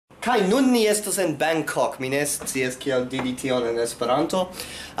Kaj nun ni estas en Bangkok, mi ne scias kiel diri tion en Esperanto.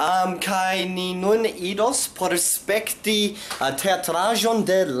 Kaj ni nun idos por spekti teatraĵon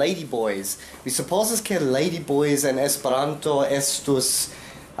de Ladyboys. Mi supozas ke Ladyboys en Esperanto estus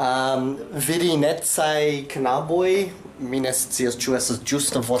virinecaj knaboj. Mi ne scias ĉu estas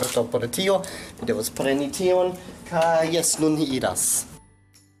ĝusta vorto por tio. Mi devas preni tion. Kaj jes, nun ni iras.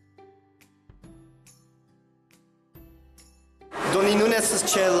 Do ni nun estas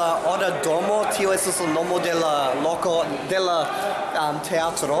ĉe la Ora Domo, tio estas la nomo de la loko de la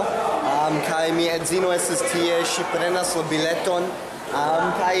teatro, kaj mia edzino estas tie, ŝi prenas la bileton,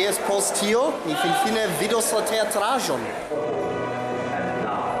 kaj jes post tio mi finfine vidos la teatraĵon.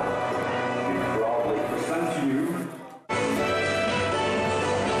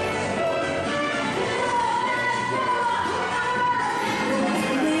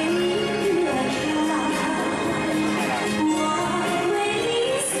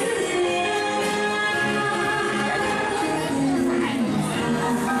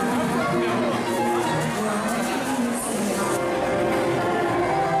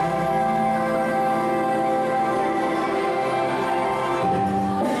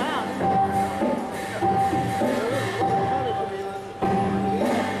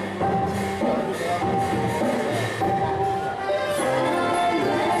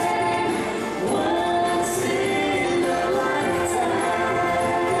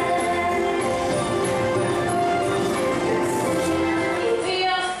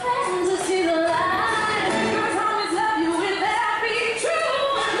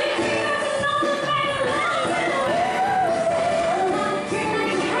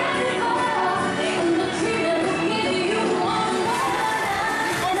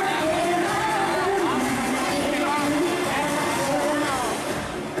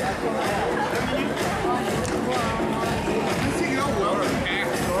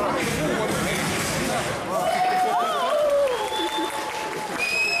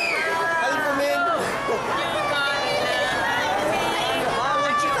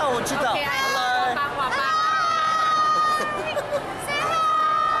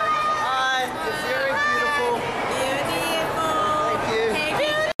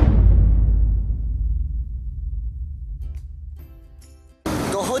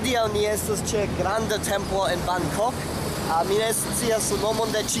 Hodiaŭ ni estas ĉe granda templo en Bangkok. Mi ne scias la nomon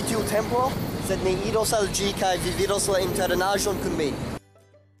de ĉi tiu templo, sed ni iros al ĝi kaj vi vidos la internaĵon kun mi.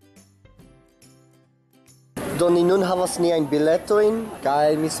 Do ni nun havas niajn biletojn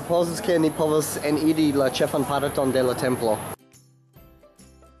kaj mi supozas ke ni povas eniri la ĉefan parton de la templo.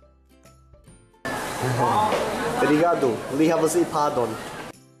 Rigardu, li havas iPadon.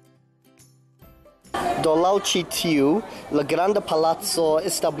 Do laŭ ĉi tiu, la granda palaco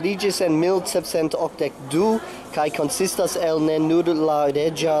establiĝis en 1782 kaj konsistas el ne nur la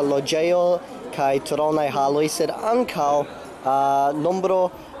reĝa loĝejo kaj tronaj haloj, sed ankaŭ nombro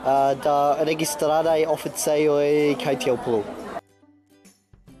da registradaj oficejoj kaj tiel plu.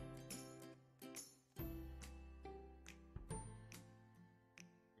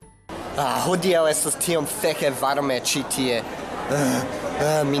 Hodiaŭ estas tiom feke varme ĉi tie.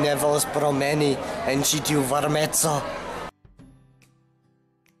 Mi ne volas promeni en ĉi tiu varmeco.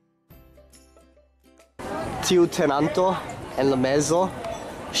 Tiu tenanto en la mezo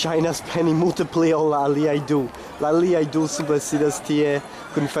ŝajnas peni multe pli ol la aliaj du. La aliaj du sube sidas tie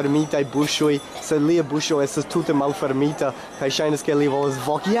kun fermitaj buŝoj, sed lia buŝo estas tute malfermita kaj ŝajnas ke li volas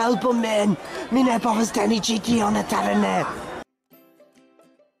voki: "Helpu min! Mi ne povas teni ĉi tion eterne!"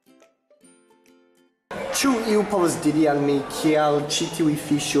 Ĉu iu povas diri al mi kial ĉi tiuj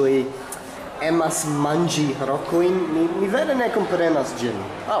fiŝoj emas manĝi rokojn? Mi vere ne komprenas ĝin.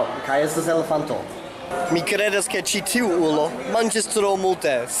 Kaj estas elefanto. Mi kredas ke ĉi tiu ulo manĝis tro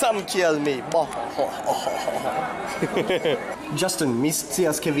multe, samkiel mi. Justin, mi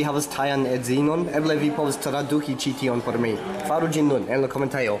scias ke vi havas tajan edzinon. Eble vi povas traduki ĉi tion por mi. Faru ĝin nun en la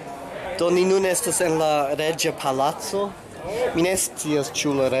komentajo. Do ni nun estas en la reĝa palaco. Mi ne scias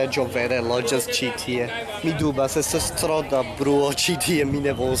ĉu la reĝo vere loĝas ĉi tie. Mi dubas, estas tro da bruo ĉi tie, mi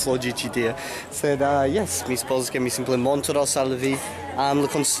ne volas loĝi ĉi tie. Sed jes, mi supozas ke mi simple montros al vi la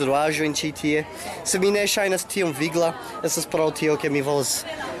konstruaĵojn ĉi tie. Se mi ne ŝajnas tiom vigla, estas pro tio ke mi volas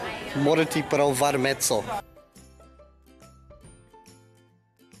morti pro varmeco.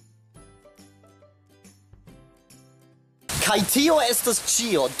 Kaj tio estas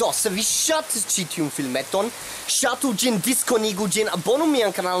ĉio. Do, se vi ŝatis ĉi tiun filmeton, ŝatu ĝin, diskonigu ĝin, abonu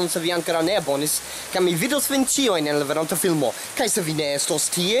mian kanalon se vi ankoraŭ ne abonis, kaj mi vidos vin ĉiujn en la venonta filmo. Kaj se vi ne estos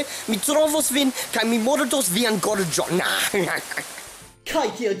tie, mi trovos vin kaj mi mordos vian gorĝon.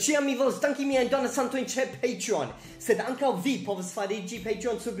 Kai kiel ciam mi volas danki miajn donacantojn ĉe Patreon, sed ankaŭ vi povas fariĝi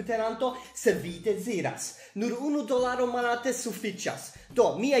Patreon subtenanto se vi deziras. Nur $1 monate sufiĉas.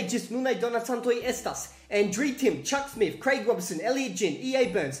 Do, miaj ĝis nunaj donacantoj estas Adri, Timp, Chuck Smith, Craig Robinson, Elliott,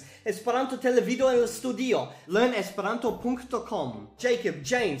 Eaburns, Esperanto-Televido en la studio, learnesperanto.com, Jacob,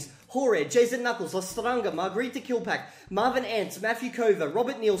 James, Jorges, Jzknuckles, LaStranga, Margarita Kilpack, Marvin Ants, Matthew Cover,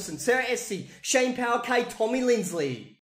 Robert Nielsen, Sarah Essie, Shane Power kaj Tommy Lindsley.